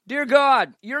Dear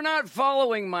God, you're not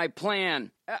following my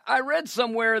plan. I read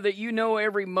somewhere that you know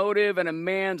every motive in a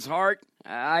man's heart.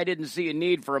 I didn't see a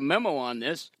need for a memo on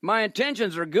this. My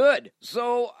intentions are good,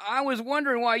 so I was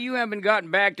wondering why you haven't gotten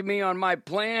back to me on my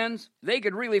plans. They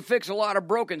could really fix a lot of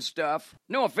broken stuff.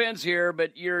 No offense here,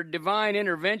 but your divine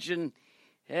intervention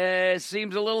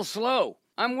seems a little slow.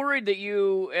 I'm worried that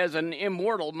you, as an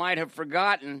immortal, might have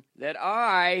forgotten that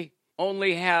I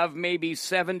only have maybe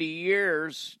 70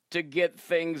 years to get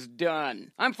things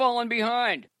done. I'm falling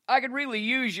behind. I could really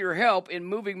use your help in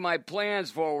moving my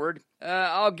plans forward.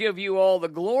 I'll give you all the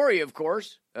glory, of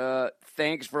course.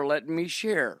 Thanks for letting me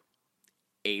share.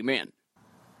 Amen.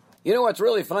 You know what's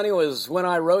really funny was when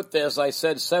I wrote this, I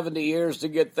said 70 years to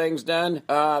get things done.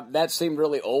 That seemed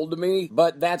really old to me,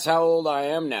 but that's how old I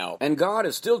am now. And God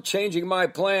is still changing my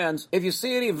plans. If you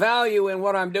see any value in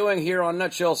what I'm doing here on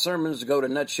Nutshell Sermons, go to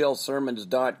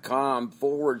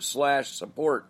nutshellsermons.com/support.